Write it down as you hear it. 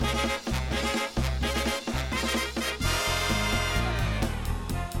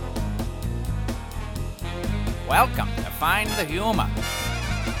Welcome to Find the Humor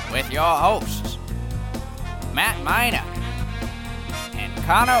with your hosts, Matt Miner and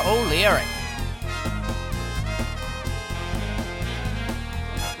Connor O'Leary.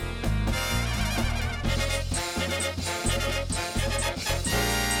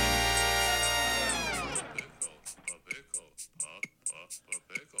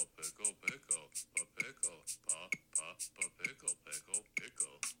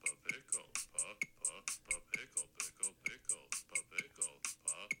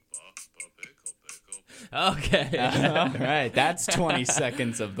 Okay. All right. That's 20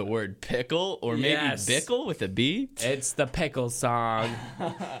 seconds of the word pickle, or maybe Yes. bickle with a B. It's the pickle song.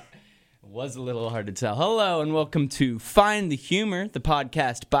 Was a little hard to tell. Hello, and welcome to Find the Humor, the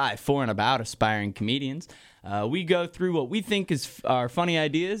podcast by, for, and about aspiring comedians. We go through what we think is our funny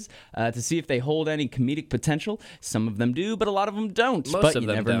ideas to see if they hold any comedic potential. Some of them do, but a lot of them don't. Most but of you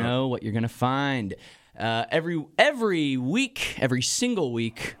them never don't. know what you're going to find. Every week, every single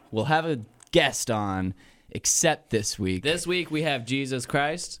week, we'll have a guest on, except this week. This week we have Jesus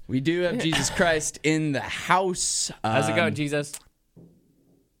Christ. We do have Jesus Christ in the house. How's it going, Jesus?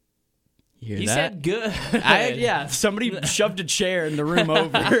 You hear He that? said good. Yeah, somebody shoved a chair in the room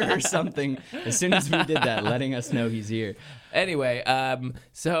over or something as soon as we did that, letting us know he's here. Anyway,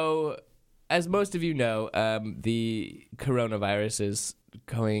 so as most of you know, the coronavirus is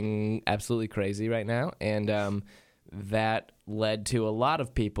going absolutely crazy right now, and that led to a lot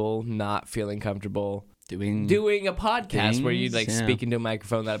of people not feeling comfortable Doing a podcast where you things, like yeah. speak into a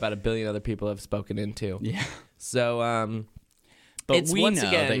microphone that about 1 billion other people have spoken into. Yeah. So, But it's we once know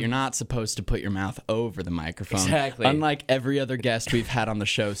again- that you're not supposed to put your mouth over the microphone. Exactly. Unlike every other guest we've had on the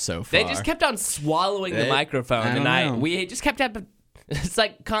show so far. they just kept on swallowing the They- microphone, I don't know. we just kept up. It's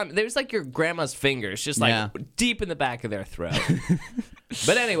like there's like your grandma's fingers, just like Yeah. deep in the back of their throat.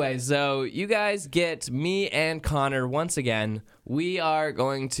 But anyway, so you guys get me and Connor once again. We are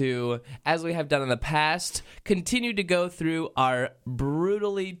going to, as we have done in the past, continue to go through our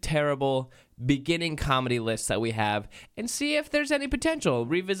brutally terrible beginning comedy lists that we have and see if there's any potential.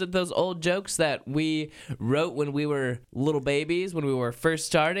 Revisit those old jokes that we wrote when we were little babies, when we were first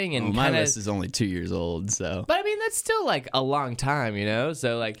starting, and Well, my kinda, list is only 2 years old, so. but I mean, that's still like a long time, you know?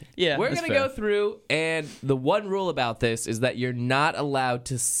 So, like, Yeah, we're that's going to go fair. through, and the one rule about this is that you're not allowed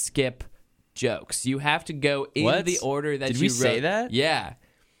to skip jokes. You have to go in What? the order that Did you we say wrote. that? Yeah.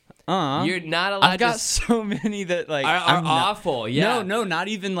 Uh-huh. You're not allowed I've got to. so many that like Are I'm not- awful, yeah. No, not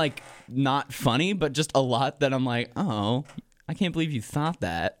even like not funny, but just a lot that I'm like, oh, I can't believe you thought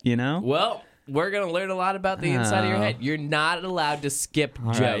that, you know? Well, we're going to learn a lot about the inside of your Oh. head. You're not allowed to skip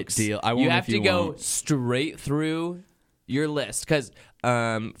All jokes. right, deal. I won't You if have to you go won't. straight through your list. Because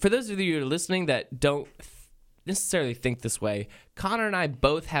for those of you who are listening that don't necessarily think this way, Connor and I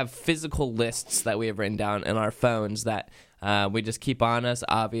both have physical lists that we have written down in our phones that we just keep on us,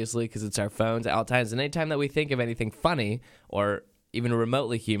 obviously, because it's our phones at all times. And anytime that we think of anything funny or even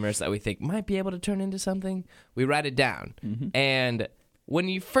remotely humorous that we think might be able to turn into something, we write it down. Mm-hmm. And when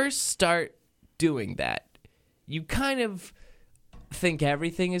you first start doing that, you kind of think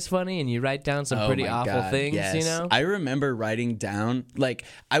everything is funny and you write down some pretty my awful God, things, yes. you know? I remember writing down, like,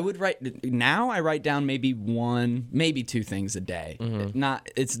 I write down maybe one, maybe two things a day. Mm-hmm.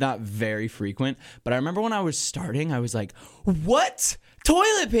 It's not very frequent, but I remember when I was starting, I was like, what?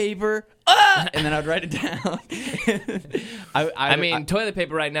 Toilet paper? Ah! And then I'd write it down. I mean, toilet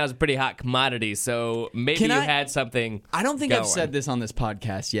paper right now is a pretty hot commodity, so maybe Can you I- had something. I don't think I've going. said this on this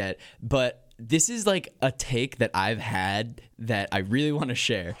podcast yet, but this is like a take that I've had that I really want to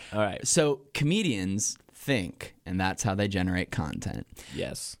share. All right. So comedians think, and that's how they generate content.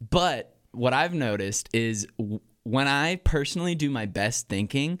 Yes. But what I've noticed is when I personally do my best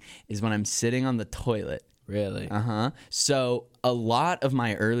thinking is when I'm sitting on the toilet. Really? So a lot of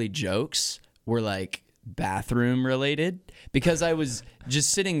my early jokes were like bathroom related because I was just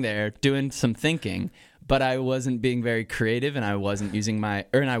sitting there doing some thinking, but I wasn't being very creative and I wasn't using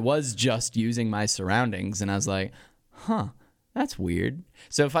and I was just using my surroundings, and I was like, huh, that's weird.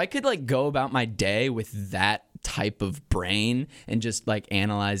 So if I could like go about my day with that type of brain and just like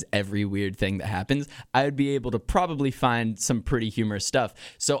analyze every weird thing that happens, I would be able to probably find some pretty humorous stuff.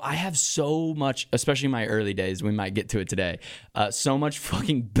 So I have so much, especially in my early days, we might get to it today, so much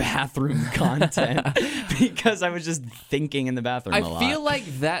fucking bathroom content because I was just thinking in the bathroom a I lot. feel like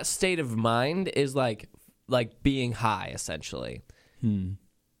that state of mind is like being high, essentially.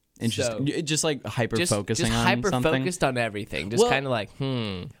 Interesting. Just like hyper focusing just on hyper something. focused on everything. Just Well- kind of like,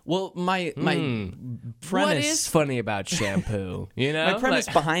 Well, my premise. what is funny about shampoo? You know, My premise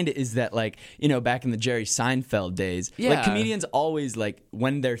Like- behind it is that, like, you know, back in the Jerry Seinfeld days, Yeah. like comedians always like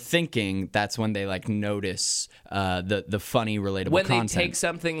when they're thinking, that's when they like notice the funny, relatable when content. they take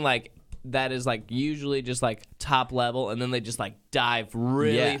something like that is like usually just like top level, and then they just like dive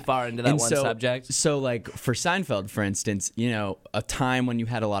really far into that And one so, subject. So, like for Seinfeld, for instance, you know, a time when you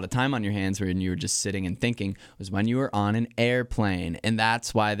had a lot of time on your hands when you were just sitting and thinking was when you were on an airplane, and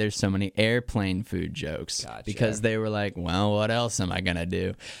that's why there's so many airplane food jokes Gotcha. because they were like, well, what else am I gonna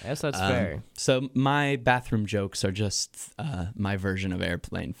do? I guess that's fair. So my bathroom jokes are just my version of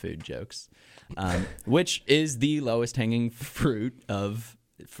airplane food jokes, which is the lowest hanging fruit of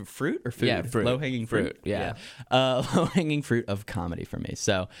fruit or food? Yeah, fruit. Low hanging fruit. Yeah. Low hanging fruit of comedy for me.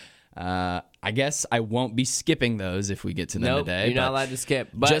 So I guess I won't be skipping those if we get to them Nope, today. you're not but allowed to skip.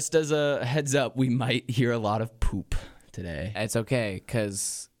 But just as a heads up, we might hear a lot of poop today. it's okay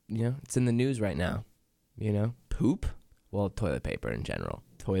because you know it's in the news right now. You know, Poop? well, toilet paper in general.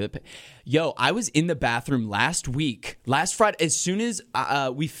 Toilet paper. Yo, I was in the bathroom last Friday. As soon as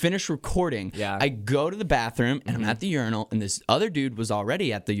we finished recording, Yeah. I go to the bathroom and I'm at the urinal, and this other dude was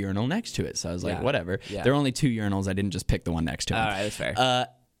already at the urinal next to it. So I was like, Yeah. whatever. Yeah. There are only 2 urinals. I didn't just pick the one next to him. All right, that's fair.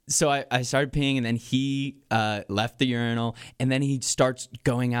 So I started peeing, and then he left the urinal, and then he starts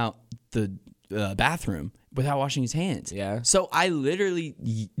going out the bathroom without washing his hands. Yeah. So I literally,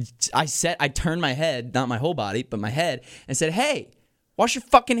 I turned my head, not my whole body, but my head, and said, "Hey, wash your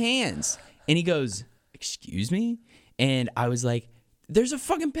fucking hands." And he goes, "Excuse me?" And I was like, "There's a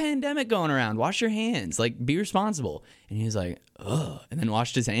fucking pandemic going around. Wash your hands. Like, be responsible." And he was like, "Ugh," and then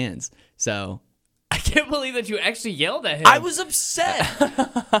washed his hands. So I can't believe that you actually yelled at him. I was upset.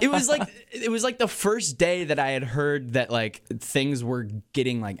 it was like the first day that I had heard that like things were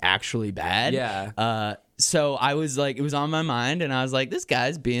getting like actually bad. Yeah. So I was like, it was on my mind, and I was like, this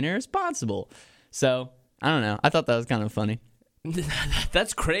guy's being irresponsible. So I don't know. I thought that was kind of funny.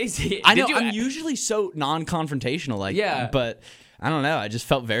 That's crazy. I know Did you, I'm usually so non-confrontational, like, Yeah. but I don't know. I just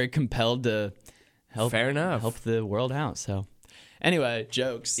felt very compelled to help. Fair enough. Help the world out. So anyway,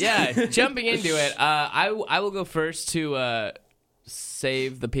 jokes. Yeah, jumping into it, I will go first to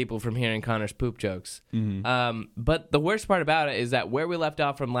save the people from hearing Connor's poop jokes. But the worst part about it is that where we left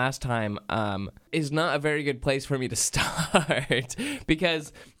off from last time is not a very good place for me to start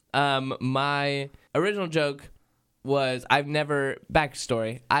because my original joke was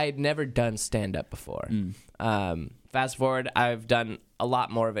backstory, I'd never done stand-up before. Fast forward, I've done a lot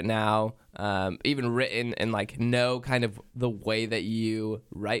more of it now, even written and like know kind of the way that you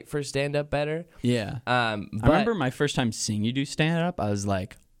write for stand-up better. Yeah. I But remember my first time seeing you do stand up, I was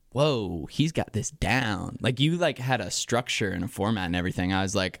like, whoa, he's got this down. Like, you like had a structure and a format and everything. I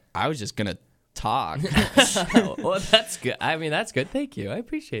was like, I was just gonna talk. well, that's good. I mean, that's good. Thank you. I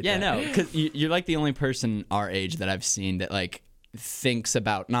appreciate Yeah, that. no, because you're like the only person our age that I've seen that like thinks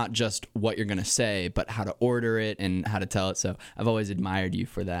about not just what you're gonna say, but how to order it and how to tell it. So I've always admired you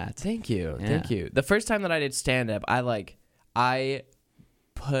for that. Thank you. Yeah. Thank you. The first time that I did stand-up, I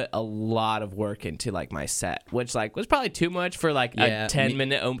put a lot of work into like my set, which like was probably too much for like Yeah, a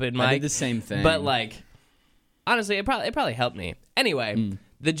 10-minute open mic. I did the same thing. But like, honestly, it probably helped me. Anyway,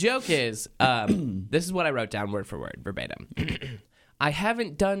 the joke is, this is what I wrote down word for word, verbatim. I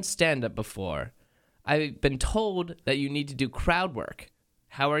haven't done stand-up before. I've been told that you need to do crowd work.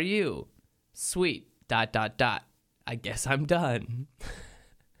 How are you? Sweet. ... I guess I'm done.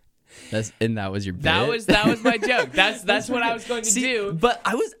 that was your bit? That was my joke. That's what I was going to do. But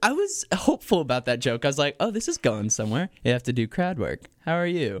I was hopeful about that joke. I was like, oh, this is going somewhere. You have to do crowd work. How are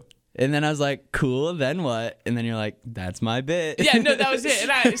you? And then I was like, cool, then what? And then you're like, that's my bit. Yeah, no, that was it.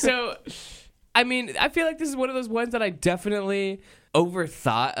 And I feel like this is one of those ones that I definitely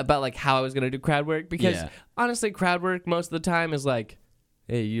overthought about like how I was going to do crowd work because honestly, crowd work most of the time is like,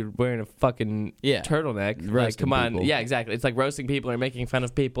 hey, you're wearing a fucking turtleneck. Like, Roasting come on. people. Yeah, exactly. It's like roasting people or making fun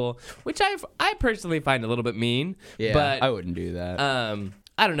of people, which I personally find a little bit mean. Yeah, but I wouldn't do that.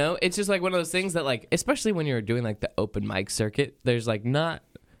 I don't know. It's just like one of those things that like, especially when you're doing like the open mic circuit, there's like not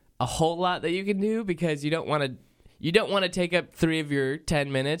a whole lot that you can do because you don't want to take up 3 of your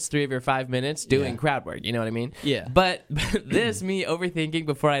 10 minutes, 3 of your 5 minutes doing crowd work. You know what I mean? Yeah. But this, me overthinking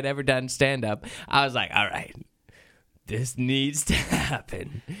before I'd ever done stand up, I was like, all right, this needs to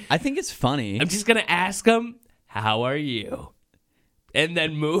happen. I think it's funny. I'm just going to ask them, how are you? And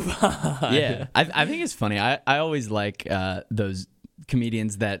then move on. Yeah, I think it's funny. I always like those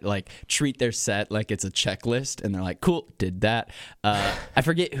comedians that like treat their set like it's a checklist and they're like, cool, did that. I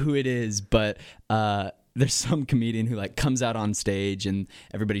forget who it is, but there's some comedian who like comes out on stage and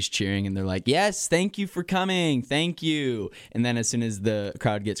everybody's cheering and they're like, yes, thank you for coming, thank you. And then as soon as the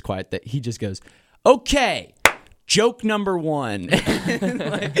crowd gets quiet, that he just goes, okay, joke number one.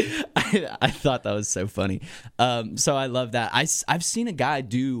 Like, I thought that was so funny. So I love that. I've seen a guy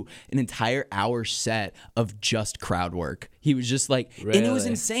do an entire hour set of just crowd work. He was just like, and it was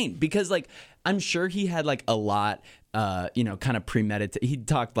insane because like I'm sure he had like a lot kind of premeditated. He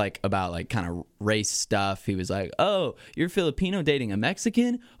talked like about like kind of race stuff. He was like, oh, you're Filipino dating a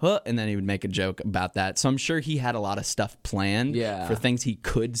Mexican? Huh? And then he would make a joke about that. So I'm sure he had a lot of stuff planned for things he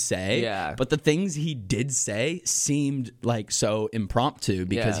could say. Yeah. But the things he did say seemed like so impromptu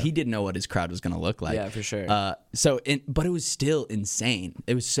because he didn't know what his crowd was going to look like. Yeah, for sure. But it was still insane.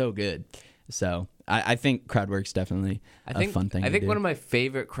 It was so good. So I think crowd work's definitely a fun thing to do. I think one of my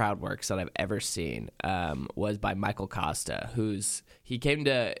favorite crowd works that I've ever seen was by Michael Costa, he came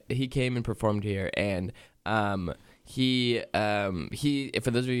and performed here, and he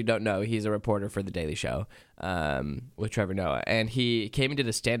for those of you who don't know, he's a reporter for The Daily Show with Trevor Noah, and he came and did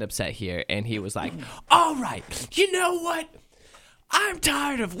a stand-up set here, and he was like, all right, you know what? I'm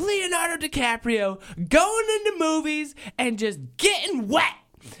tired of Leonardo DiCaprio going into movies and just getting wet.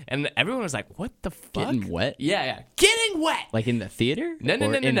 And everyone was like, what the fuck? Getting wet? Yeah. Getting wet. Like in the theater? No.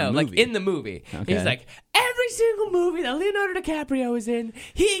 Like in the movie. Okay. He's like, every single movie that Leonardo DiCaprio is in,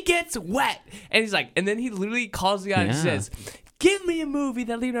 he gets wet. And he's like, and then he literally calls the audience and says, give me a movie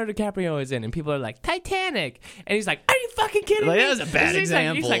that Leonardo DiCaprio is in. And people are like, Titanic. And he's like, are you fucking kidding me? That was a bad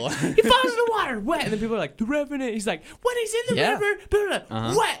example. He's like, he falls in the water, wet. And then people are like, The Revenant. He's like, when he's in the river, people are like,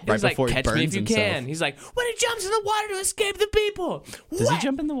 wet. And he's like, catch me if you can. He's like, when he jumps in the water to escape the people. Does he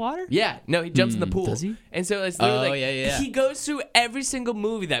jump in the water? Yeah. No, he jumps in the pool. Does he? And so it's literally he goes through every single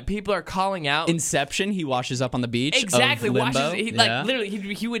movie that people are calling out. Inception, he washes up on the beach. Exactly. Of Limbo. Like literally,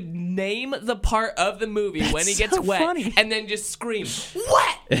 he would name the part of the movie when he gets wet, funny. and then just scream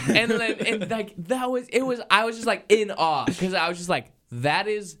wet, and like that was it was. I was just like in awe because I was just like, that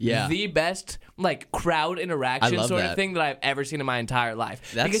is the best like crowd interaction sort of thing that I've ever seen in my entire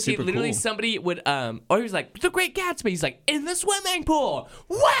life. That's because super literally cool. somebody would or he was like, The Great Gatsby. He's like, in the swimming pool,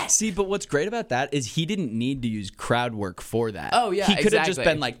 wet. See, but what's great about that is he didn't need to use crowd work for that. Oh, yeah, he could have just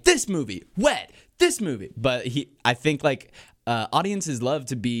exactly. been like, this movie wet, this movie. But I think like audiences love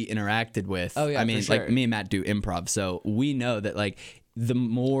to be interacted with. Oh, yeah, I mean, for sure. like me and Matt do improv, so we know that like the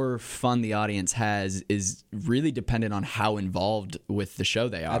more fun the audience has is really dependent on how involved with the show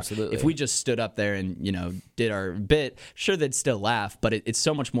they are. Absolutely. If we just stood up there and, did our bit, sure, they'd still laugh, but it's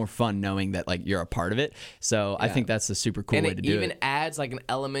so much more fun knowing that like you're a part of it. So I think that's a super cool way to do it. And it even adds like an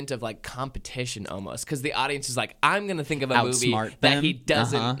element of like competition almost, because the audience is like, I'm gonna think of a movie that he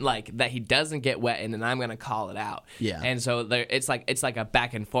doesn't like, that he doesn't get wet in, and I'm gonna call it out. Yeah. And so it's like a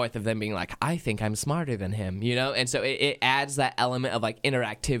back and forth of them being like, I think I'm smarter than him, and so it adds that element of like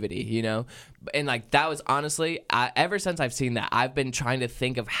interactivity, and like that was honestly, ever since I've seen that, I've been trying to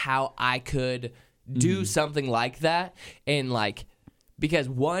think of how I could do something like that, and like, because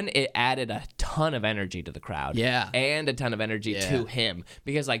one, it added a ton of energy to the crowd, and a ton of energy to him,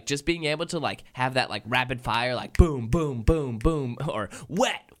 because like just being able to like have that like rapid fire, like boom, boom, boom, boom, or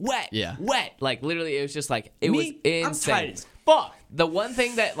wet, wet, like literally it was just like was insane. I'm tired as fuck. The one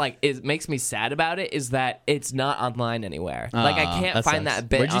thing that like makes me sad about it is that it's not online anywhere. Like I can't find sucks. that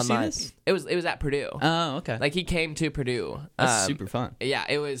bit Where'd you online. see this? It was at Purdue. Oh, okay. Like he came to Purdue. That's super fun. Yeah,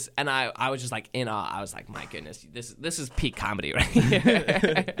 it was, and I was just like in awe. I was like, my goodness, this is peak comedy right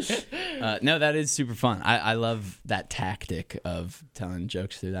here. No, that is super fun. I love that tactic of telling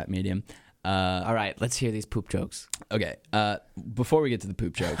jokes through that medium. All right, let's hear these poop jokes. Okay. Before we get to the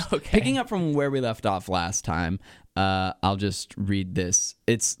poop jokes, Okay. picking up from where we left off last time, I'll just read this.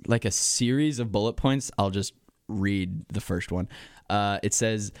 It's like a series of bullet points. I'll just read the first one. It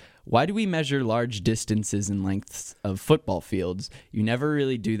says, why do we measure large distances and lengths of football fields? You never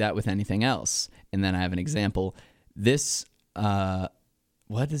really do that with anything else. And then I have an example. This,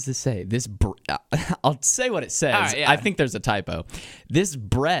 what does this say? I'll say what it says. Right, yeah. I think there's a typo. This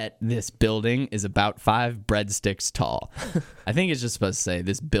building is about 5 breadsticks tall. I think it's just supposed to say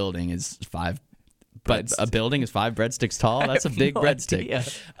this building is 5. But a building is 5 breadsticks tall? That's a big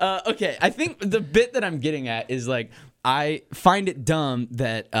breadstick. Okay, I think the bit that I'm getting at is like, I find it dumb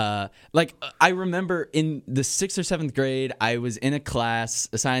that, I remember in the 6th or 7th grade, I was in a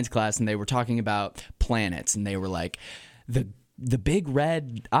science class, and they were talking about planets, and they were like, the big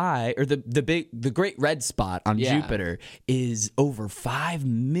red eye, or the great red spot on Jupiter is over 5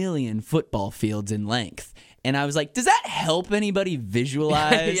 million football fields in length. And I was like, does that help anybody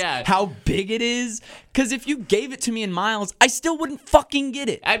visualize Yeah. how big it is? Because if you gave it to me in miles, I still wouldn't fucking get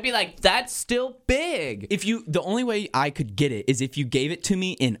it. I'd be like, that's still big. The only way I could get it is if you gave it to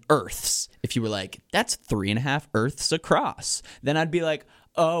me in earths. If you were like, that's 3.5 earths across, then I'd be like,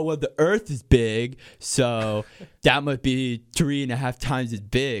 oh, well, the earth is big, so that must be 3.5 times as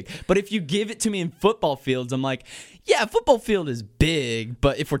big. But if you give it to me in football fields, I'm like, yeah, football field is big,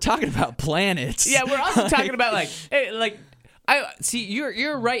 but if we're talking about planets. Yeah, we're also talking about like, hey, like, I see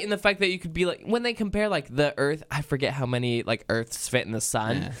you're right in the fact that you could be like, when they compare like the Earth, I forget how many like Earths fit in the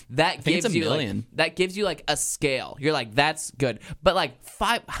sun. Yeah. That think it's gives a you million. like, that gives you like a scale. You're like, that's good. But like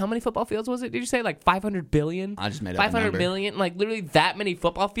how many football fields was it? Did you say like 500 billion? I just made up a 500 number. million. Like literally that many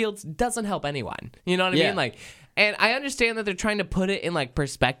football fields doesn't help anyone. You know what I Yeah. mean? Like, and I understand that they're trying to put it in like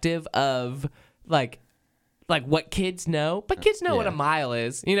perspective of like what kids know, but kids know what a Yeah. mile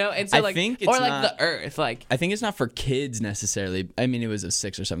is, you know? And so I like, think or it's like not- the Earth, like. I think it's not for kids necessarily. I mean, it was a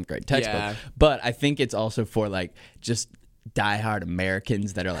 6th or 7th grade textbook. Yeah. But I think it's also for like just diehard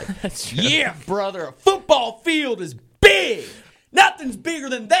Americans that are like, yeah, brother, a football field is big. Nothing's bigger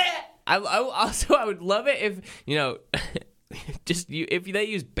than that. I would love it if, you know, if they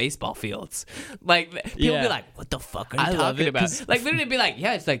use baseball fields, like people Yeah. be like, "What the fuck are you I love talking it, about?" 'cause- Like literally, be like,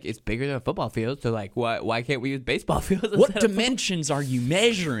 "Yeah, it's bigger than a football field." So like, why can't we use baseball fields? What instead of dimensions are you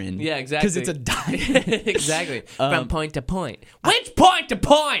measuring? Yeah, exactly. Because it's a diamond. exactly from point to point. Which point to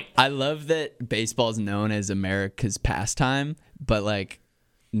point? I love that baseball is known as America's pastime, but like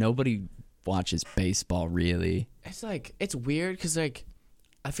nobody watches baseball really. It's like it's weird because like.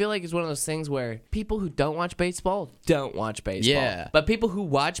 I feel like it's one of those things where people who don't watch baseball don't watch baseball. Yeah. But people who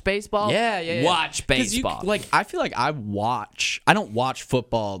watch baseball watch 'Cause you- baseball. like I feel like I don't watch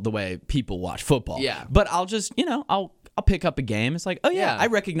football the way people watch football. Yeah. But I'll just, I'll pick up a game. It's like, oh yeah, Yeah. I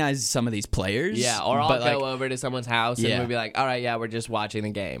recognize some of these players. Yeah, or I'll but, go like, over to someone's house and Yeah. we'll be like, all right, yeah, we're just watching the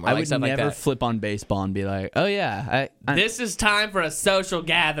game. Or I like would stuff never like that. flip on baseball and be like, oh yeah, I This is time for a social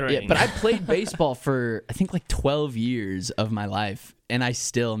gathering. yeah, but I played baseball for I think like 12 years of my life, and I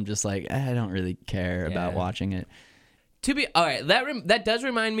still am just like I don't really care about Yeah. watching it. all right, that does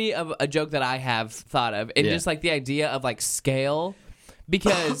remind me of a joke that I have thought of, and Yeah. just like the idea of like scale,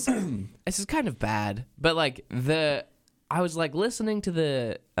 because this is kind of bad, but like I was like listening to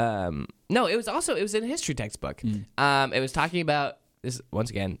the no, it was in a history textbook. It was talking about this once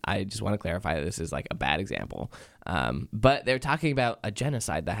again. I just want to clarify that this is like a bad example, but they were talking about a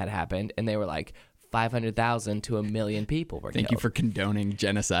genocide that had happened, and they were like 500,000 to 1 million people were Thank killed. you for condoning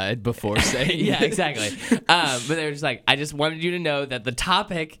genocide before saying Yeah, it. exactly. But they were just like, I just wanted you to know that the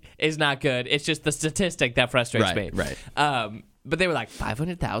topic is not good. It's just the statistic that frustrates me. Right. But they were like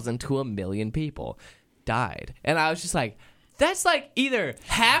 500,000 to 1 million people died, and I was just like, that's like either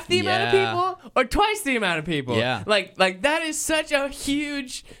half the amount of Yeah. people or twice the amount of people. Yeah. Like that is such a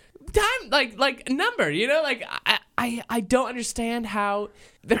huge time, like number. You know, like I don't understand how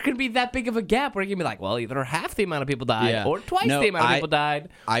there can be that big of a gap where it can be like, well, either half the amount of people died Yeah. or twice No, the amount of people died.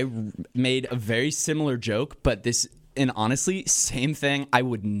 I made a very similar joke, but and honestly, same thing. I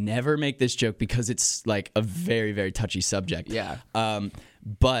would never make this joke because it's like a very, very touchy subject. Yeah.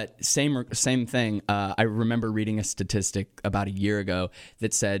 But same thing. I remember reading a statistic about a year ago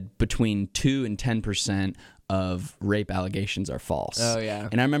that said between 2 and 10% of rape allegations are false. Oh, yeah.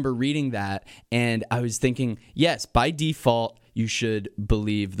 And I remember reading that, and I was thinking, yes, by default, you should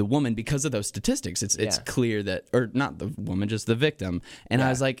believe the woman because of those statistics. It's Yeah. clear that, or not the woman, just the victim. And Yeah. I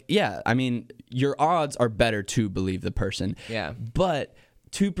was like, yeah, I mean, your odds are better to believe the person. Yeah. But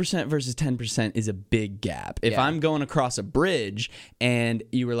 2% versus 10% is a big gap. If Yeah. I'm going across a bridge and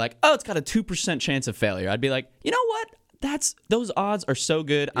you were like, oh, it's got a 2% chance of failure, I'd be like, you know what? Those odds are so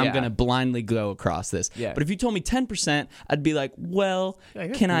good. I'm Yeah. going to blindly go across this. Yeah. But if you told me 10%, I'd be like, well,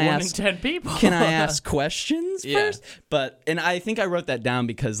 That's can I 1 ask in 10 people? Can I ask questions Yeah. first? And I think I wrote that down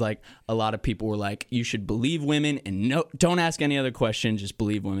because like a lot of people were like, you should believe women and don't ask any other questions, just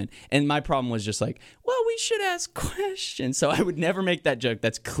believe women. And my problem was just like, well, we should ask questions. So I would never make that joke.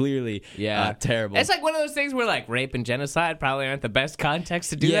 That's clearly terrible. It's like one of those things where like rape and genocide probably aren't the best context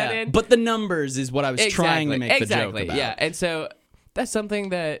to do that in. But the numbers is what I was trying to make the joke about. Yeah, and so that's something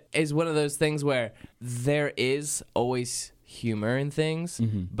that is one of those things where there is always humor in things,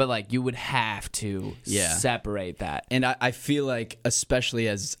 but like you would have to separate that. And I feel like, especially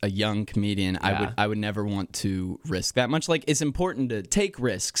as a young comedian, I would never want to risk that much. Like, it's important to take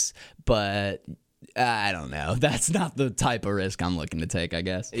risks, but I don't know. That's not the type of risk I'm looking to take, I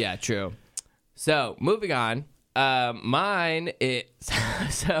guess. Yeah, true. So moving on. Mine is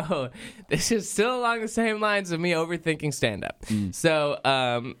so this is still along the same lines of me overthinking stand-up.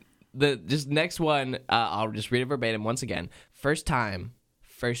 So the just next one, I'll just read it verbatim once again. First time,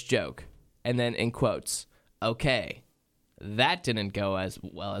 first joke, and then in quotes, okay, that didn't go as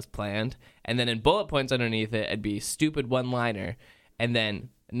well as planned. And then in bullet points underneath it, it'd be stupid one-liner. And then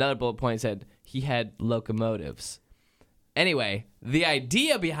another bullet point said he had locomotives. Anyway, the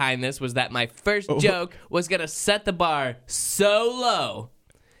idea behind this was that my first joke was going to set the bar so low.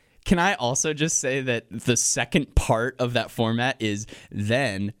 Can I also just say that the second part of that format is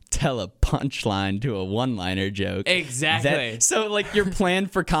then tell a punchline to a one-liner joke. Exactly. So, like, your plan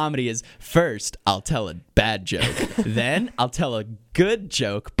for comedy is first, I'll tell a bad joke. Then I'll tell a good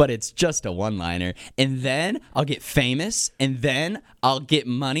joke, but it's just a one-liner. And then I'll get famous. And then I'll get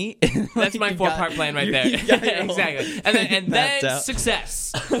money. That's my four-part plan right there. Exactly. And then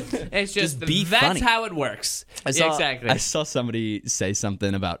success. It's just be that's funny. how it works. I saw somebody say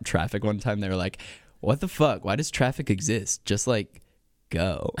something about traffic one time. They were like, what the fuck? Why does traffic exist? Just like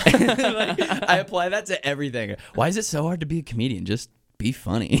go. I apply that to everything. Why is it so hard to be a comedian? Just be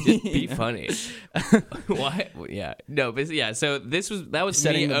funny. Be funny. Why? Yeah. No, but yeah, so that was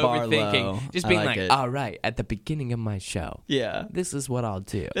Setting me the bar overthinking. low. Just I being like like, it. all right, at the beginning of my show, Yeah. this is what I'll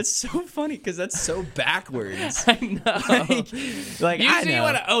do. That's so funny because that's so backwards. I know. Like I Usually you know.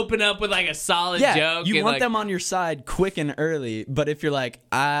 want to open up with like a solid Yeah, joke. you and want like, them on your side quick and early, but if you're like,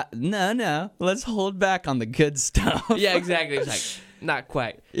 no, let's hold back on the good stuff. Yeah, exactly. It's like, not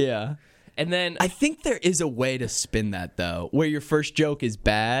quite. Yeah. And then I think there is a way to spin that though, where your first joke is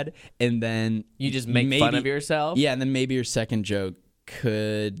bad, and then you just make fun of yourself. Yeah, and then maybe your second joke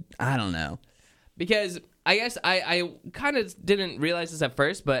could, I don't know. Because I guess I kind of didn't realize this at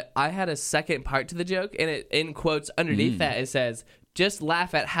first, but I had a second part to the joke, and it in quotes underneath that it says, "Just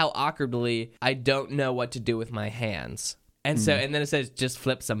laugh at how awkwardly I don't know what to do with my hands." And so, and then it says, "Just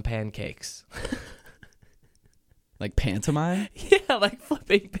flip some pancakes." Like pantomime? Yeah, like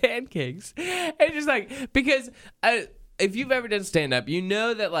flipping pancakes. And just like, because if you've ever done stand-up, you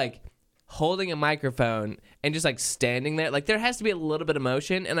know that like holding a microphone and just like standing there, like there has to be a little bit of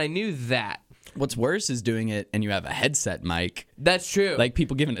motion, and I knew that. What's worse is doing it and you have a headset mic. That's true. Like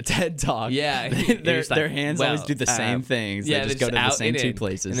people giving a TED talk. Yeah. their hands always do the same things. Yeah, they just go to the same two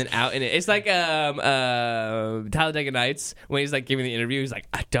places. And then out in it. It's like Talladega Nights when he's like giving the interview. He's like,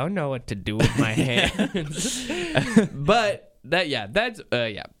 I don't know what to do with my hands. But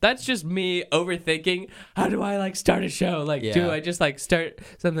that's just me overthinking. How do I like start a show? Like, do I just like start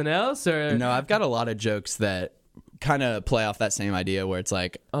something else or No, I've got a lot of jokes that kind of play off that same idea where it's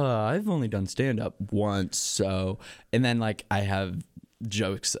like, I've only done stand-up once, so, and then like I have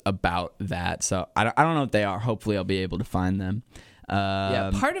jokes about that, so I don't know what they are. Hopefully I'll be able to find them.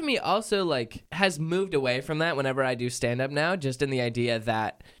 Yeah, part of me also like has moved away from that whenever I do stand-up now, just in the idea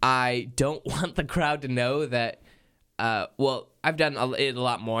that I don't want the crowd to know that I've done it a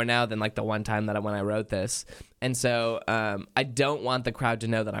lot more now than like the one time when I wrote this. And so I don't want the crowd to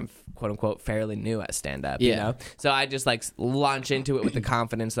know that I'm quote unquote fairly new at stand up, you know? So I just like launch into it with the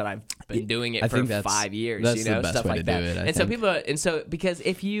confidence that I've been doing it for 5 years, that's you know, the best stuff way like to that. do it, And so because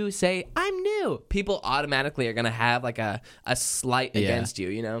if you say I'm new, people automatically are going to have like a slight against you,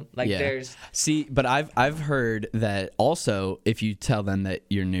 you know? Like there's See, but I've heard that also if you tell them that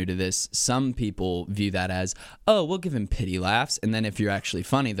you're new to this, some people view that as, oh, we'll give him pity laughs, and then if you're actually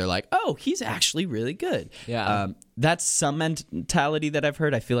funny, they're like, oh, he's actually really good. Yeah. That's some mentality that I've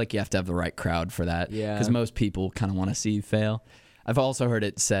heard. I feel like you have to have the right crowd for that. Yeah. Because most people kind of want to see you fail. I've also heard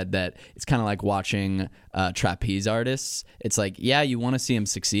it said that it's kind of like watching trapeze artists. It's like, yeah, you want to see them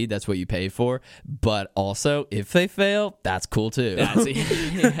succeed. That's what you pay for. But also, if they fail, that's cool too. That's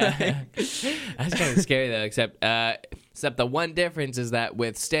kind of scary though, except the one difference is that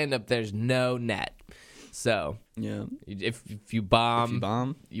with stand-up, there's no net. So yeah, if you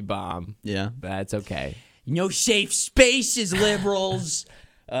bomb, you bomb. Yeah. That's okay. No safe spaces, liberals.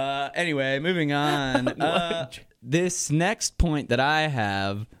 Anyway, moving on. This next point that I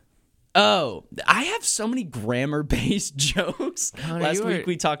have. Oh, I have so many grammar-based jokes. Last week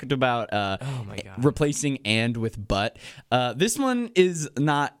we talked about oh my God. replacing and with but. This one is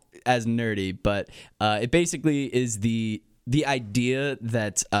not as nerdy, but it basically is the idea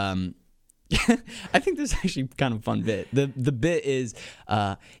that I think this is actually kind of a fun bit. The bit is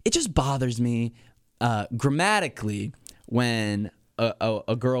it just bothers me grammatically when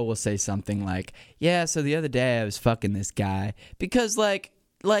a girl will say something like, yeah, so the other day I was fucking this guy, because like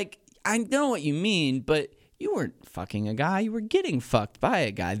I know what you mean, but you weren't fucking a guy, you were getting fucked by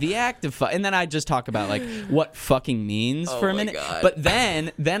a guy. The act of and then I just talk about like what fucking means for a minute. God. But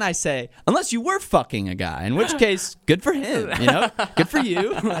then I say, unless you were fucking a guy, in which case, good for him, you know? Good for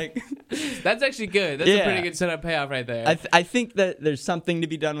you. Like That's actually good. That's a Yeah. pretty good setup payoff right there. I think that there's something to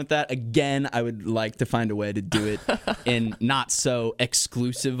be done with that. Again, I would like to find a way to do it in not so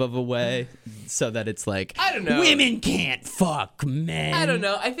exclusive of a way, so that it's like, I don't know. women can't fuck men. I don't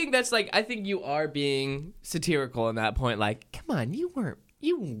know. I think that's like, I think you are being satirical in that point. Like, come on, you weren't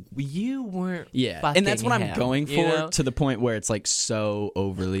Yeah, fucking and that's what I'm him, going for, you know? to the point where it's like so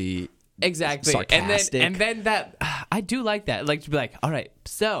overly Exactly. sarcastic. And then that, I do like that. Like to be like, all right,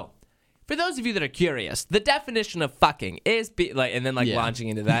 so for those of you that are curious, the definition of fucking is and then Yeah. launching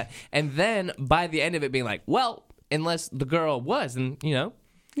into that, and then by the end of it being like, well, unless the girl was, and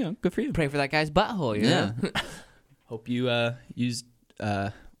good for you. pray for that guy's butthole, you know? Hope you used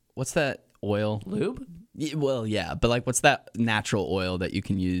what's that oil? Lube? Well, yeah, but like, what's that natural oil that you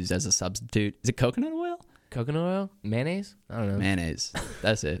can use as a substitute? Is it coconut oil? Coconut oil? Mayonnaise? I don't know. Mayonnaise.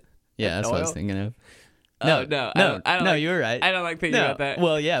 That's it. Yeah, that's what I was Oil? thinking of. No, I don't no, like, you were right. I don't like thinking No, about that.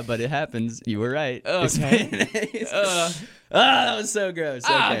 well, yeah, but it happens. You were right. It's Okay. mayonnaise. That was so gross.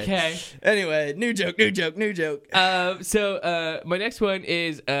 Okay. Anyway, new joke. So my next one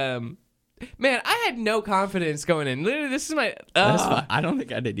is, man, I had no confidence going in. Literally, this is my. That's fine. I don't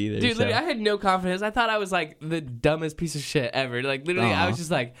think I did either. Dude, so. literally, I had no confidence. I thought I was like the dumbest piece of shit ever. Like, literally, I was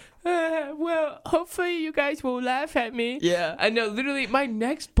just like, well, hopefully you guys will laugh at me. Yeah. I know, literally, my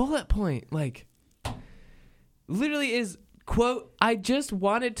next bullet point, like, literally is, quote, I just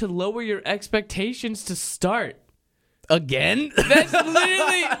wanted to lower your expectations to start. Again? That's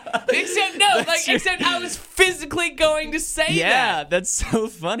literally, except I was physically going to say that. Yeah, that's so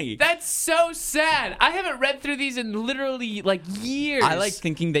funny. That's so sad. I haven't read through these in literally like years. I like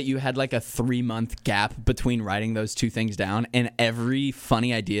thinking that you had like a 3-month gap between writing those two things down, and every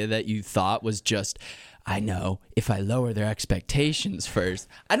funny idea that you thought was just, I know, if I lower their expectations first.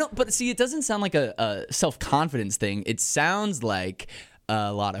 But see, it doesn't sound like a self-confidence thing. It sounds like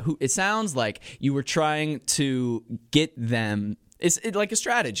it sounds like you were trying to get them. It's like a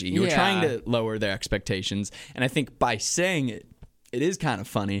strategy. You were trying to lower their expectations, and I think by saying it, it is kind of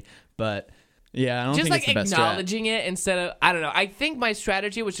funny. But yeah, I don't just think like it's the best acknowledging it instead of, I don't know. I think my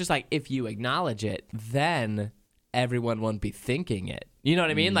strategy was just like, if you acknowledge it, then everyone won't be thinking it. You know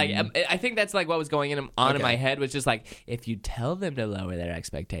what I mean? Like, I think that's like what was going in my head was just like, if you tell them to lower their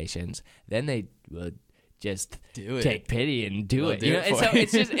expectations, then they will just take pity and do it. You know? And so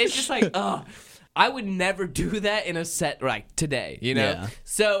it's just like, oh, I would never do that in a set like today, you know? Yeah.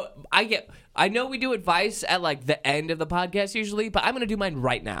 So I know we do advice at like the end of the podcast usually, but I'm going to do mine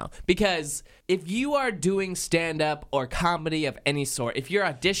right now, because if you are doing stand-up or comedy of any sort, if you're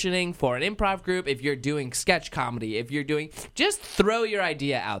auditioning for an improv group, if you're doing sketch comedy, just throw your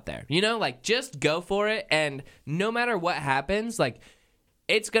idea out there, you know, like just go for it. And no matter what happens, like,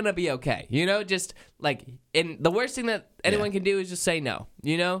 it's going to be okay, you know, just like, and the worst thing that anyone can do is just say no,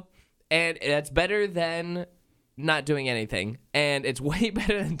 you know, and that's better than not doing anything. And it's way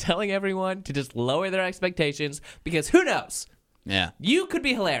better than telling everyone to just lower their expectations, because who knows? Yeah, You could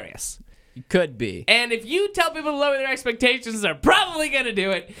be hilarious. you could be. And if you tell people to lower their expectations, they're probably going to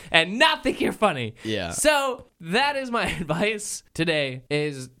do it and not think you're funny. Yeah. So that is my advice today,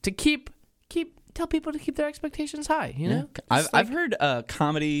 is to tell people to keep their expectations high, you know? I've heard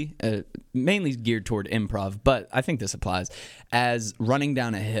comedy, mainly geared toward improv, but I think this applies, as running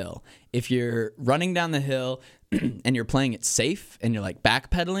down a hill. If you're running down the hill and you're playing it safe and you're like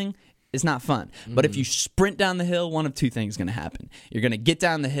backpedaling, it's not fun. But if you sprint down the hill, one of two things is going to happen. You're going to get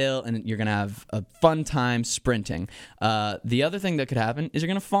down the hill and you're going to have a fun time sprinting. The other thing that could happen is you're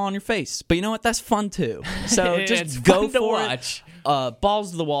going to fall on your face. But you know what? That's fun too. So It's just go fun to for watch. it.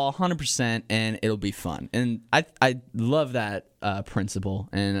 Balls to the wall, 100%, and it'll be fun. And I love that principle,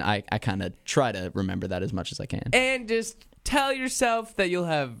 and I kind of try to remember that as much as I can. And just tell yourself that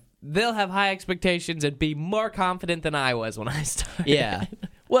they'll have high expectations and be more confident than I was when I started. Yeah.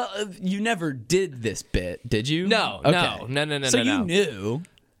 Well, you never did this bit, did you? No. So you knew.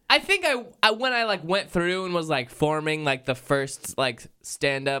 I think I when I like went through and was like forming like the first like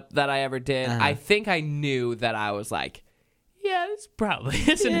stand up that I ever did, I think I knew that I was like, yeah, this probably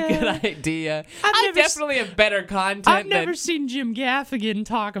isn't a good idea. I definitely have better content. I've never seen Jim Gaffigan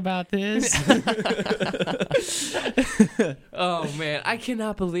talk about this. Oh man, I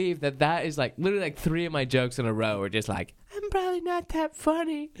cannot believe that is like literally like 3 of my jokes in a row are just like, I'm probably not that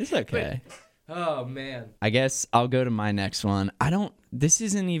funny. It's okay. Oh man. I guess I'll go to my next one. This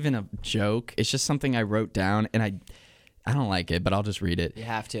isn't even a joke. It's just something I wrote down, and I don't like it, but I'll just read it. You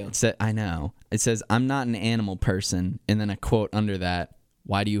have to. I know. It says, I'm not an animal person, and then a quote under that,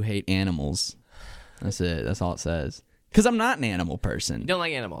 why do you hate animals? That's it. That's all it says. because I'm not an animal person. You don't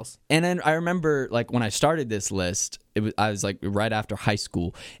like animals. And then I remember, like, when I started this list, I was like right after high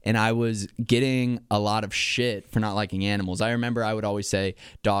school, and I was getting a lot of shit for not liking animals. I remember I would always say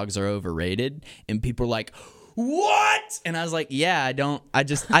dogs are overrated, and people were like, what? And I was like, yeah,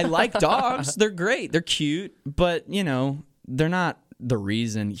 I like dogs. They're great. They're cute, but, you know, they're not the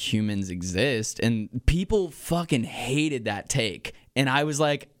reason humans exist. And people fucking hated that take. And I was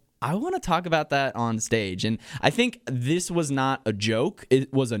like, I want to talk about that on stage. And I think this was not a joke.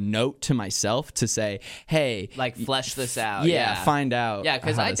 It was a note to myself to say, hey, Like, flesh this out. yeah, find out. Yeah,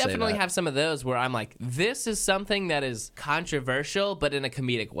 because how I to say definitely that. have some of those where I'm like, this is something that is controversial, but in a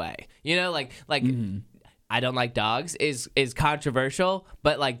comedic way. You know, like I don't like dogs is controversial,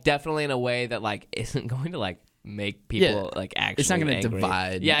 but like definitely in a way that like isn't going to like make people like actually. It's not going to angry.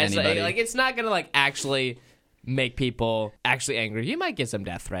 divide. Yeah, it's anybody. like it's not going to like actually make people actually angry. You might get some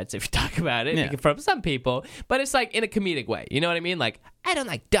death threats if you talk about it from some people, but it's like in a comedic way. You know what I mean? Like, I don't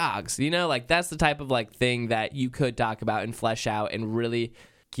like dogs. You know, like that's the type of like thing that you could talk about and flesh out and really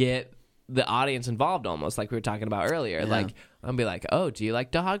get the audience involved, almost like we were talking about earlier. Like, I'll be like, oh, do you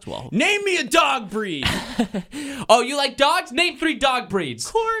like dogs? Well, Name me a dog breed. oh, you like dogs? Name 3 dog breeds.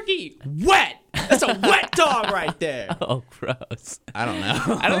 Corgi. Wet. That's a wet dog right there. Oh, gross. I don't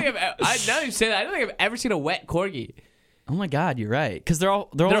know. I don't think now that you say that, I don't think I've ever seen a wet corgi. Oh my God, you're right. Because they're all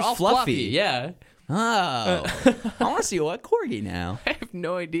fluffy. Yeah. Oh, I want to see a wet corgi now. I have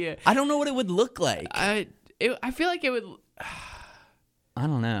no idea. I don't know what it would look like. I feel like it would. I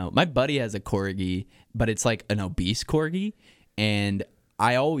don't know. My buddy has a corgi, but it's like an obese corgi, and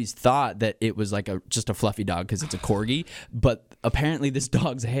I always thought that it was like just a fluffy dog because it's a corgi, but apparently this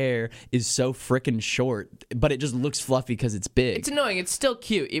dog's hair is so freaking short, but it just looks fluffy because it's big. It's annoying. It's still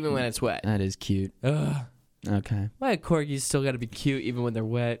cute even when it's wet. That is cute. Ugh. Okay. Why corgis still got to be cute even when they're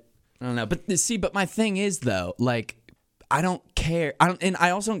wet? I don't know. But my thing is though, like, I don't care. And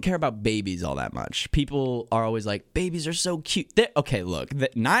I also don't care about babies all that much. People are always like, babies are so cute. Okay, look,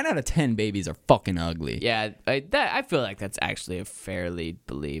 9 out of 10 babies are fucking ugly. Yeah, I feel like that's actually a fairly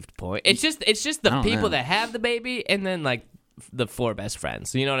believed point. It's just the people that have the baby and then like the 4 best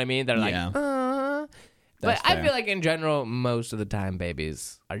friends. You know what I mean? They're like, But That's I fair. feel like in general, most of the time,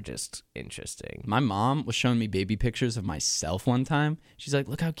 babies are just interesting. My mom was showing me baby pictures of myself one time. She's like,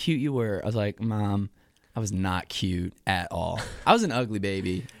 look how cute you were. I was like, Mom, I was not cute at all. I was an ugly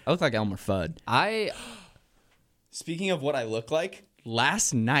baby. I looked like Elmer Fudd. Speaking of what I look like,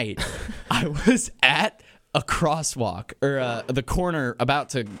 last night I was at a crosswalk or the corner about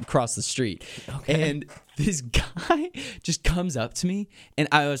to cross the street. Okay. And this guy just comes up to me, and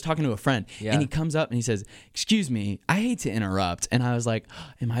I was talking to a friend, and he comes up and he says, excuse me, I hate to interrupt. And I was like,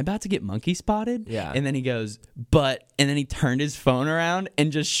 am I about to get monkey spotted? Yeah. And then he goes, and then he turned his phone around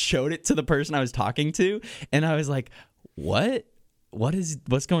and just showed it to the person I was talking to. And I was like,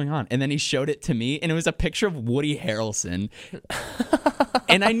 what's going on? And then he showed it to me, and it was a picture of Woody Harrelson.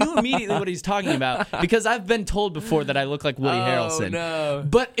 And I knew immediately what he's talking about because I've been told before that I look like Woody Harrelson. No.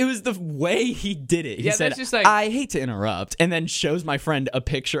 But it was the way he did it. He said, that's just like, I hate to interrupt, and then shows my friend a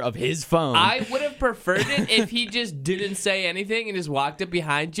picture of his phone. I would have preferred it if he just didn't say anything and just walked up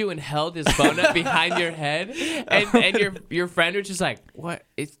behind you and held his phone up behind your head, and your friend was just like, what?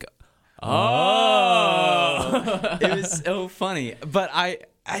 It was so funny. But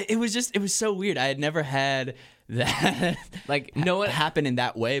it was so weird. I had never had that like no one happen in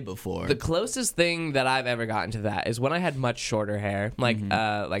that way before. The closest thing that I've ever gotten to that is when I had much shorter hair,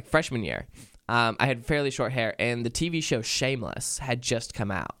 like freshman year. I had fairly short hair, and the TV show Shameless had just come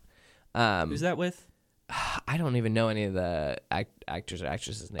out. Who's that with? I don't even know any of the actors or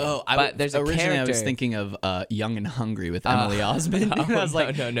actresses' names. Oh, but there's a originally character. I was thinking of Young and Hungry with Emily Osment. And I was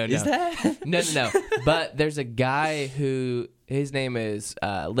like, no. Is that? No. But there's a guy who his name is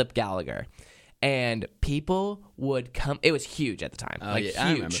Lip Gallagher, and people would come. It was huge at the time, I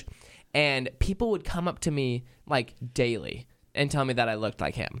remember. huge, and people would come up to me like daily and tell me that I looked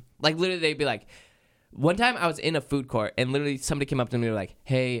like him. Like literally, they'd be like. One time I was in a food court and literally somebody came up to me and were like,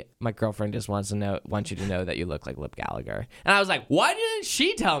 hey, my girlfriend just wants you to know that you look like Lip Gallagher. And I was like, why didn't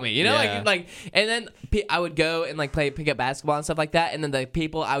she tell me? You know, like, and then I would go and like pick up basketball and stuff like that. And then the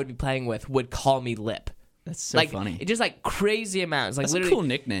people I would be playing with would call me Lip. That's so like, funny. It just like crazy amounts. Like That's literally, a cool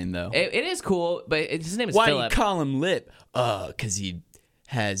nickname though. It is cool, but his name is Why Philip. do you call him Lip? Because he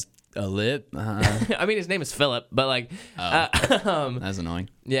has a lip. I mean, his name is Philip, but like, That's annoying.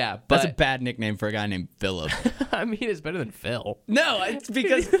 yeah, but That's a bad nickname for a guy named Philip. I mean, it's better than Phil. No, it's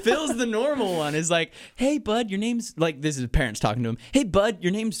because Phil's the normal one. Is like, hey, bud, your name's like, this is parents talking to him. Hey, bud,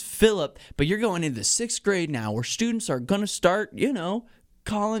 your name's Philip, but you're going into the 6th grade now where students are going to start,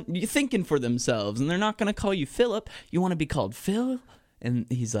 thinking for themselves, and they're not going to call you Philip. You want to be called Phil? And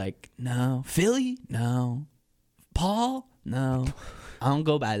he's like, no. Philly? No. Paul? No. I don't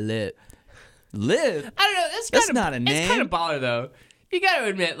go by Lip. Lip? I don't know. That's not a name. It's kind of baller, though. You got to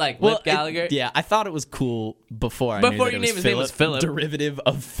admit, like, Lip Gallagher. Yeah, I thought it was cool before I knew that his name was Philip. Derivative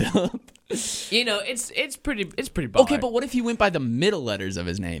of Philip. You know, it's pretty baller. Okay, but what if he went by the middle letters of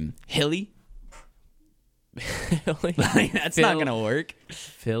his name? Hilly? That's not going to work.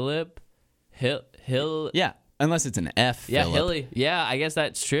 Philip? Hill? Yeah, unless it's an F. Yeah, Philip. Hilly. Yeah, I guess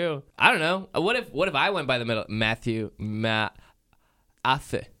that's true. I don't know. What if I went by the middle? Matthew,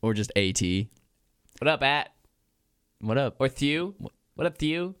 Athe. Or just AT. What up, At? What up? Or Thew? What up,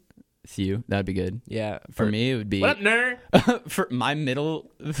 Thew? Thew. That'd be good. Yeah. For me, it would be... What up, Ner? For my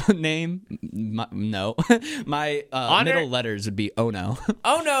middle name, no. My Honor? middle letters would be Ono.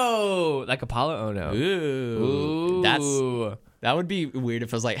 Oh, no. Like Apollo Ono. Ooh. That would be weird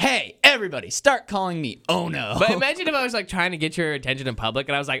if I was like, hey, everybody, start calling me Ono. But imagine if I was like trying to get your attention in public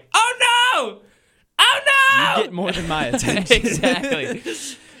and I was like, oh, no. Oh, no. You get more than my attention. Exactly.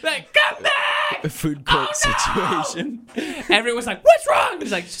 Like, come back! A food court situation. Everyone's like, what's wrong?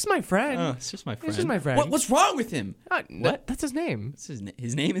 He's like, it's just my friend. Oh, it's just my friend. It's just my friend. What's wrong with him? What? That's his name.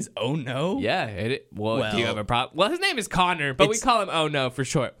 His name is Oh No? Yeah. Well, do you Well, have a problem? Well, his name is Connor, but we it's- call him Oh No for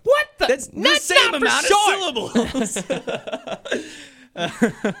short. What the? That's the same not for amount short. of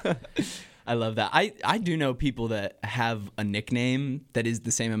syllables. I love that. I do know people that have a nickname that is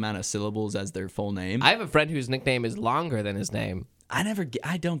the same amount of syllables as their full name. I have a friend whose nickname is longer than his name. I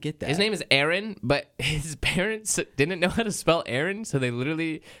don't get that. His name is Aaron, but his parents didn't know how to spell Aaron, so they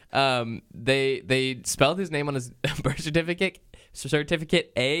literally they spelled his name on his birth certificate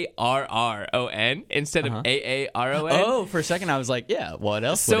ARRON instead of AARON. Oh, for a second I was like, yeah, what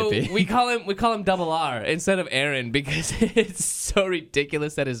else So would it be? we call him double R instead of Aaron because it's so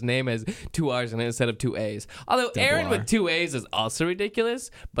ridiculous that his name has two R's in it instead of two A's. Although Aaron R. with two A's is also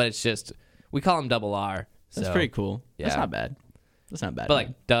ridiculous, but it's just we call him double R. That's so, pretty cool. That's yeah. not bad. That's not bad. But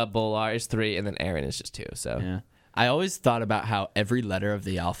like double R is 3 and then Aaron is just 2. So yeah. I always thought about how every letter of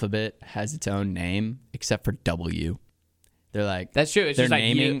the alphabet has its own name except for W. They're like that's true. It's they're just like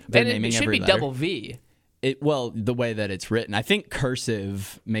naming, then they're naming it should every be letter. double V. Well, the way that it's written, I think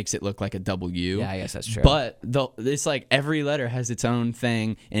cursive makes it look like a W. Yeah, I guess that's true. But it's like every letter has its own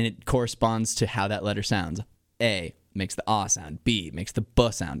thing, and it corresponds to how that letter sounds. A makes the ah sound. B makes the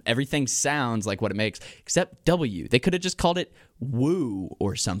buh sound. Everything sounds like what it makes, except W. They could have just called it woo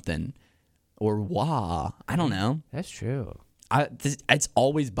or something, or wah. I don't know. That's true. It's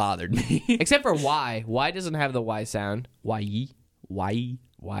always bothered me. Except for Y. Y doesn't have the Y sound. Why? Y.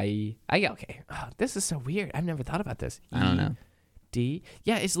 Okay. Oh, this is so weird. I've never thought about this. I don't know. D.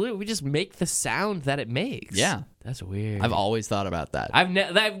 Yeah, it's literally we just make the sound that it makes. Yeah. That's weird. I've always thought about that. I've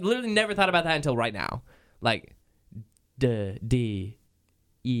literally never thought about that until right now. Like D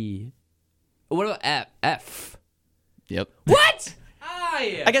E. What about F? Yep. What?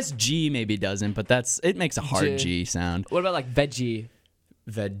 I guess G maybe doesn't, but it makes a hard G sound. What about like veggie?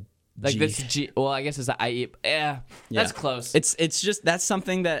 Like G. this G. Well, I guess it's the IE. Yeah, that's close. It's just that's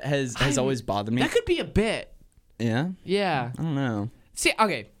something that has always bothered me. That could be a bit. Yeah. Yeah. I don't know. See,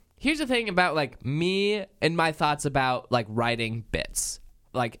 okay. Here's the thing about like me and my thoughts about like writing bits,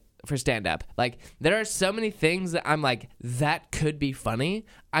 like for stand up. Like there are so many things that I'm like that could be funny.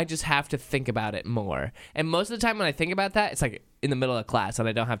 I just have to think about it more. And most of the time when I think about that, it's like in the middle of class and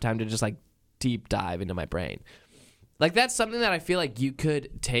I don't have time to just like deep dive into my brain. Like that's something that I feel like you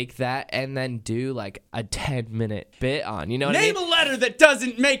could take that and then do like a 10-minute bit on. You know what I mean? Name a letter that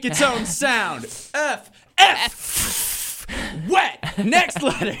doesn't make its own sound. F. Wet. Next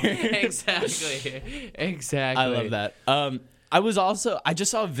letter. Exactly. I love that. I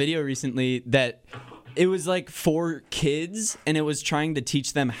just saw a video recently that it was like for kids and it was trying to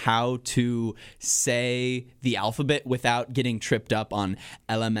teach them how to say the alphabet without getting tripped up on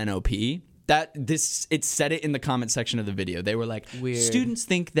LMNOP. It said it in the comment section of the video. They were like, weird. Students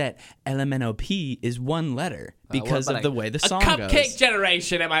think that LMNOP is one letter because of the way the song goes. A cupcake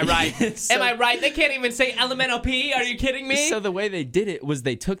generation, am I right? So- am I right? They can't even say LMNOP. Are you kidding me? So the way they did it was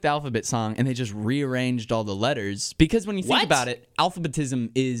they took the alphabet song and they just rearranged all the letters because when you think What? about it,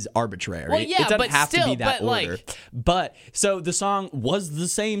 alphabetism is arbitrary. Well, yeah, it doesn't but have to still, be that but, like- order. But so the song was the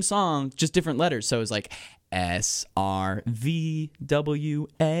same song, just different letters. So it was like SRVWANL,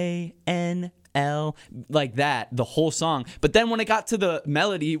 like that, the whole song. But then when it got to the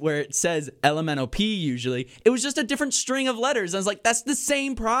melody where it says LMNOP usually, it was just a different string of letters. I was like, that's the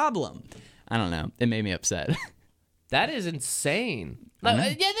same problem. I don't know. It made me upset. That is insane. Like, yeah,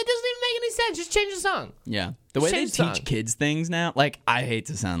 that doesn't even make any sense. Just change the song. Yeah. The way they Change the song. teach kids things now, like, I hate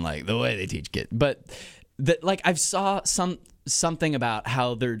to sound like the way they teach kids, but like I've saw something about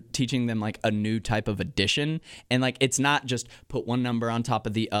how they're teaching them like a new type of addition, and like it's not just put one number on top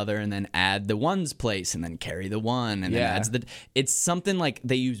of the other and then add the ones place and then carry the one and then adds the. It's something like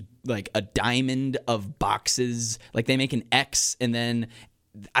they use like a diamond of boxes, like they make an X and then.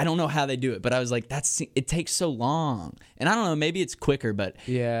 I don't know how they do it, but I was like, it takes so long. And I don't know, maybe it's quicker, but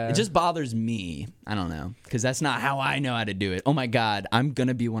it just bothers me. I don't know, because that's not how I know how to do it. Oh my God, I'm going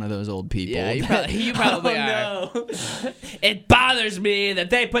to be one of those old people. Yeah, you probably are. No. It bothers me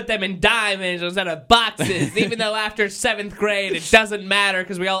that they put them in diamonds instead of boxes, even though after 7th grade it doesn't matter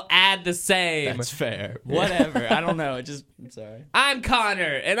because we all add the same. That's fair. Whatever. I don't know. I'm sorry. I'm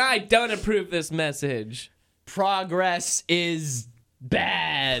Connor, and I don't approve this message. Progress is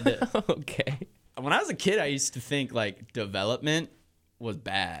bad. Okay. When I was a kid, I used to think like development was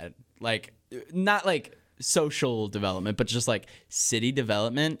bad. Like not like social development, but just like city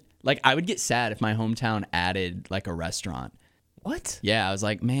development. Like I would get sad if my hometown added like a restaurant. What? Yeah, I was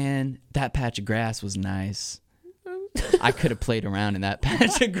like, man, that patch of grass was nice. I could have played around in that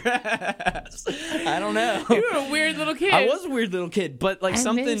patch of grass. I don't know. You were a weird little kid. I was a weird little kid, but like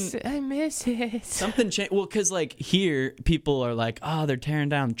I miss it. something changed. Well, because like here, people are like, oh, they're tearing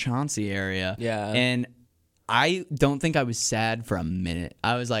down Chauncey area. Yeah. And I don't think I was sad for a minute.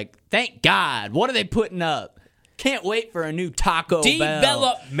 I was like, thank God. What are they putting up? Can't wait for a new Taco Bell.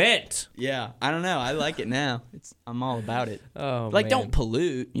 Development. Yeah, I don't know. I like it now. I'm all about it. Oh, like, man. don't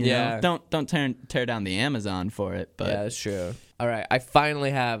pollute. You know? Don't tear down the Amazon for it. But Yeah, that's true. All right, I finally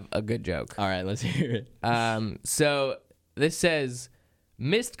have a good joke. all right, let's hear it. So this says,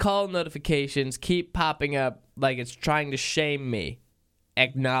 missed call notifications keep popping up like it's trying to shame me.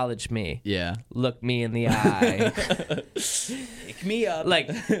 Acknowledge me. Yeah. Look me in the eye. Pick me up.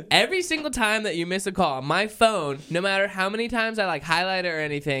 Like every single time that you miss a call, my phone, no matter how many times I like highlight it or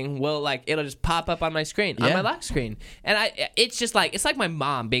anything, it'll just pop up on my screen, on my lock screen. And it's just like, it's like my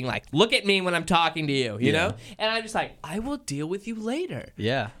mom being like, look at me when I'm talking to you, you know? And I'm just like, I will deal with you later.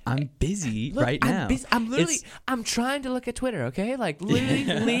 Yeah. I'm busy Look, right now. I'm trying to look at Twitter, okay? Like, literally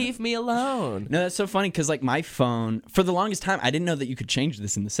leave me alone. No, that's so funny because like my phone, for the longest time, I didn't know that you could change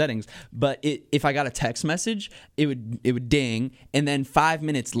this in the settings. But if I got a text message, it would ding, and then 5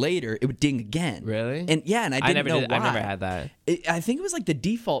 minutes later, it would ding again. Really? And yeah, and I didn't know why. I never had that. I think it was like the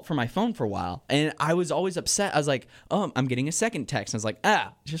default for my phone for a while, and I was always upset. I was like, "Oh, I'm getting a second text." And I was like,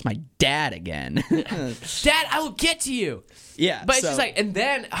 it's just my dad again." Dad, I will get to you. Yeah, but it's just like, and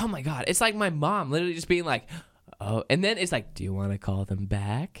then, oh my God, it's like my mom literally just being like, oh, and then it's like, do you want to call them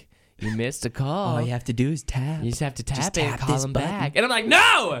back? You missed a call. All you have to do is tap. You just have to tap Just it and tap call this them button. back. And I'm like,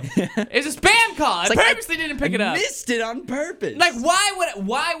 no! It's a spam call. I like, purposely didn't pick it up. Missed it on purpose. Like,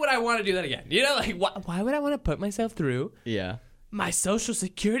 why would I want to do that again? You know, like, why would I want to put myself through yeah. my social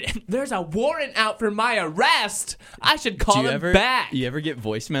security? There's a warrant out for my arrest. I should call them back. You ever get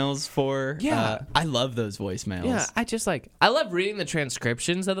voicemails for? Yeah. I love those voicemails. Yeah, I love reading the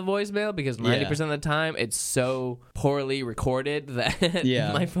transcriptions of the voicemail because 90% of the time it's so poorly recorded that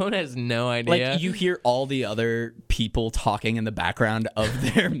my phone has no idea. Like you hear all the other people talking in the background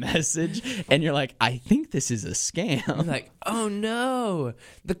of their message, and you're like, I think this is a scam. I'm like, oh no,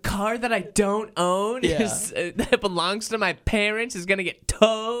 the car that I don't own that belongs to my parents is gonna get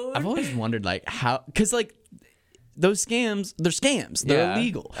towed. I've always wondered like how, because like those scams, they're scams. They're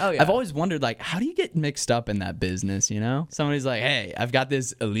illegal. Oh, yeah. I've always wondered like how do you get mixed up in that business? You know, somebody's like, hey, I've got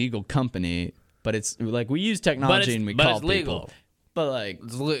this illegal company, but it's like we use technology and we call it's legal. people. But like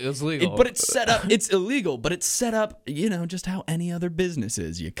it's legal. but it's set up. It's illegal, but it's set up. You know, just how any other business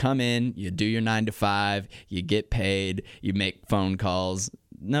is. You come in, you do your 9 to 5, you get paid, you make phone calls,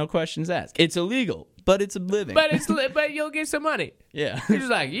 no questions asked. It's illegal, but it's a living. But you'll get some money. Yeah, You're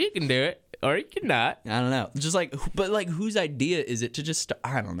just like, you can do it or you cannot. I don't know. Just like, but like, whose idea is it to just?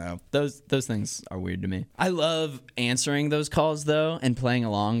 I don't know. Those things are weird to me. I love answering those calls though and playing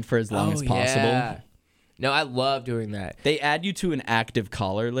along for as long as possible. Yeah. No, I love doing that. They add you to an active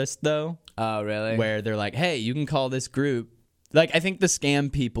caller list though. Oh, really? Where they're like, hey, you can call this group. Like, I think the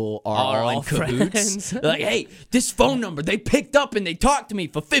scam people are all in cahoots. They're like, hey, this phone number, they picked up and they talked to me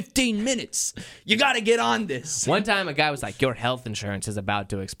for 15 minutes. You got to get on this. One time a guy was like, your health insurance is about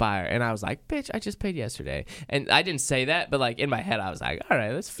to expire. And I was like, bitch, I just paid yesterday. And I didn't say that, but like in my head, I was like, all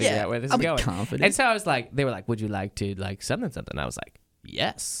right, let's figure out where this is going. Confident. And so I was like, they were like, would you like to like something? I was like,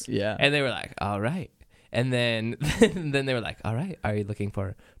 yes. Yeah. And they were like, all right. And then they were like, all right, are you looking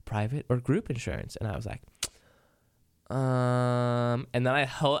for private or group insurance? And I was like, and then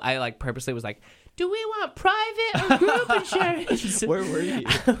I like purposely was like, do we want private or group insurance? Where were you?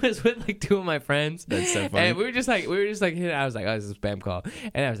 I was with like two of my friends. That's so funny. And we were just like, I was like, oh, this is a spam call.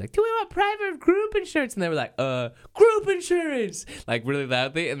 And I was like, do we want private or group insurance? And they were like, group insurance, like really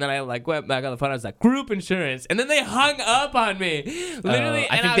loudly. And then I like went back on the phone. I was like, group insurance. And then they hung up on me, literally.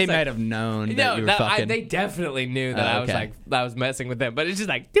 I and think I they was might like, have known no, that you were fucking. they definitely knew that I was okay. like, I was messing with them. But it's just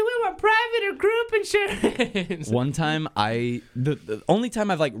like, do we want private or group insurance? One time the only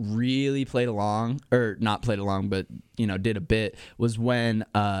time I've like really played along, or not played along, but did a bit, was when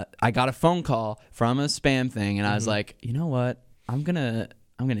I got a phone call from a spam thing, and I was like, you know what, I'm gonna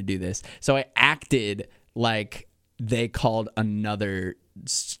do this. So I acted like they called another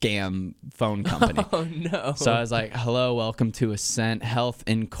scam phone company. Oh no. So I was like, hello, welcome to Ascent Health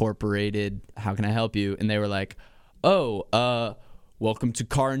Incorporated. How can I help you? And they were like, oh, welcome to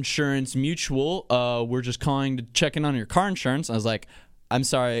Car Insurance Mutual. We're just calling to check in on your car insurance. I was like, I'm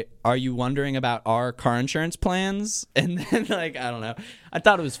sorry, are you wondering about our car insurance plans? And then like, I don't know. I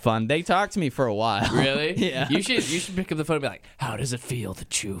thought it was fun. They talked to me for a while. Really? Yeah. You should pick up the phone and be like, how does it feel to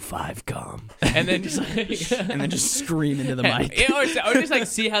chew 5 gum? And then just like And then just scream into the mic. or just like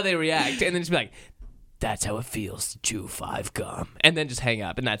see how they react, and then just be like, that's how it feels to chew 5 gum, and then just hang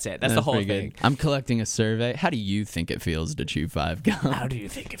up, and that's it. That's the whole pretty thing. good. I'm collecting a survey. How do you think it feels to chew 5 gum? How do you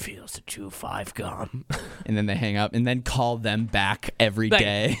think it feels to chew 5 gum? And then they hang up, and then call them back every Like,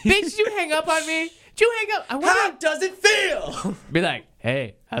 day. bitch, did you hang up on me? Did you hang up? I wonder. How does it feel? Be like,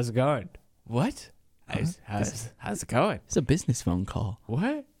 hey, how's it going? What? How's it going? It's a business phone call.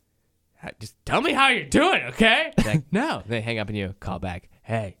 What? Just tell me how you're doing, okay? Like, no. They hang up and you call back.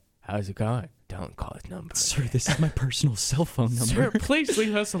 Hey, how's it going? Don't call his number. Sir, this is my personal cell phone number. Sir, please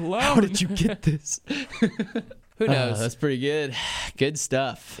leave us alone. How did you get this? Who knows? That's pretty good. Good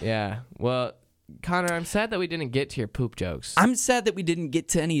stuff. Yeah. Well, Connor, I'm sad that we didn't get to your poop jokes. I'm sad that we didn't get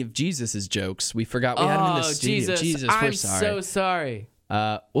to any of Jesus's jokes. We forgot we had him in the studio. Jesus, we're I'm sorry. so sorry.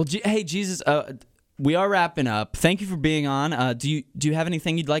 Hey, Jesus, we are wrapping up. Thank you for being on. Do you have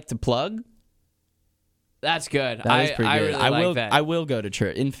anything you'd like to plug? That's good. That is pretty I good. really I like will. that. I will go to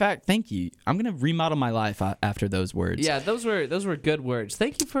church. In fact, thank you. I'm gonna remodel my life after those words. Yeah, those were good words.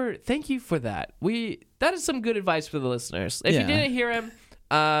 Thank you for that. That is some good advice for the listeners. If you Yeah. didn't hear him,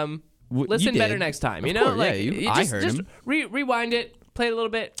 You listen better did. next time. You Of know, course, like yeah, I heard just him. rewind it, play it a little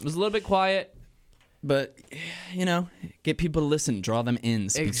bit. It was a little bit quiet. But get people to listen, draw them in,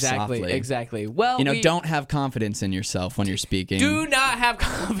 speak softly. Exactly. Well, Don't have confidence in yourself when you're speaking. do not have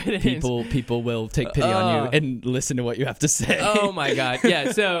confidence. People will take pity on you and listen to what you have to say. Oh my God.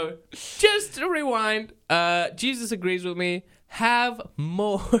 Yeah. So just to rewind, Jesus agrees with me. Have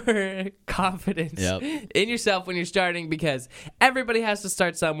more confidence in yourself when you're starting, because everybody has to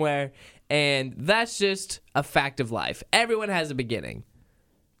start somewhere, and that's just a fact of life. Everyone has a beginning.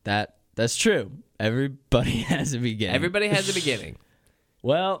 That's true. Everybody has a beginning. Everybody has a beginning.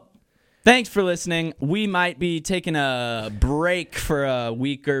 Well, thanks for listening. We might be taking a break for a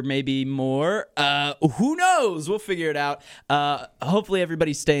week or maybe more. Who knows? We'll figure it out. Hopefully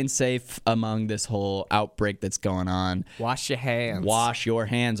everybody's staying safe among this whole outbreak that's going on. Wash your hands. Wash your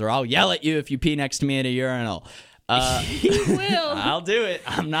hands, or I'll yell at you if you pee next to me at a urinal. He will. I'll do it.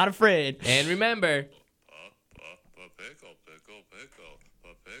 I'm not afraid. And remember.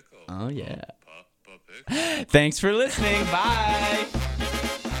 Oh, yeah. Thanks for listening. Bye.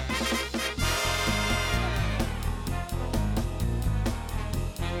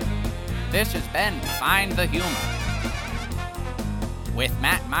 This has been Find the Humor with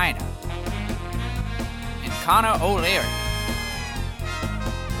Matt Mina and Connor O'Leary.